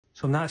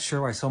So I'm not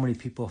sure why so many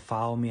people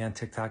follow me on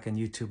TikTok and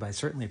YouTube. I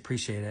certainly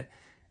appreciate it.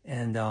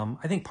 And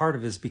I think part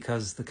of it is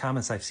because the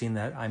comments I've seen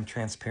that I'm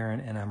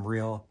transparent and I'm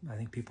real. I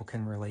think people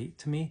can relate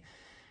to me.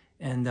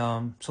 And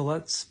so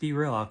let's be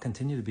real. I'll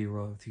continue to be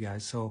real with you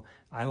guys. So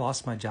I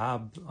lost my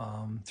job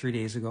 3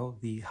 days ago.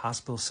 The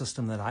hospital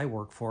system that I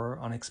work for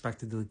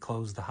unexpectedly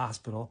closed the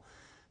hospital.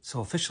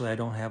 So officially I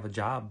don't have a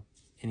job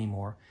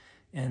anymore.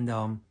 And,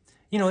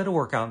 it'll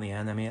work out in the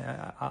end. I mean,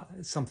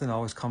 something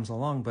always comes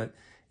along, but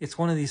it's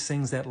one of these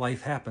things that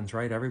life happens,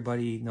 right?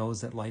 Everybody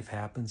knows that life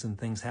happens and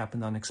things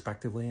happen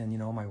unexpectedly. And,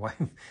 my wife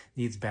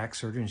needs back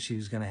surgery and she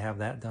was going to have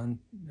that done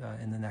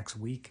in the next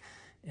week.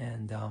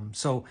 And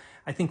so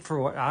I think for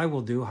what I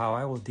will do, how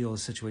I will deal with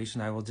the situation,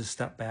 I will just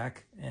step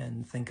back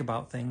and think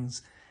about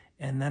things.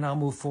 And then I'll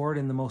move forward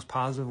in the most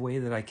positive way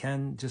that I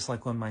can. Just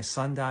like when my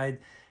son died,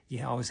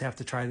 you always have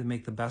to try to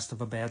make the best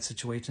of a bad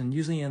situation.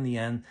 Usually in the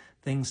end,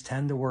 things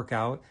tend to work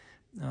out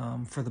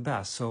for the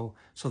best. So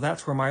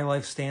that's where my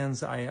life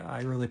stands.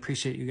 I really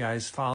appreciate you guys following.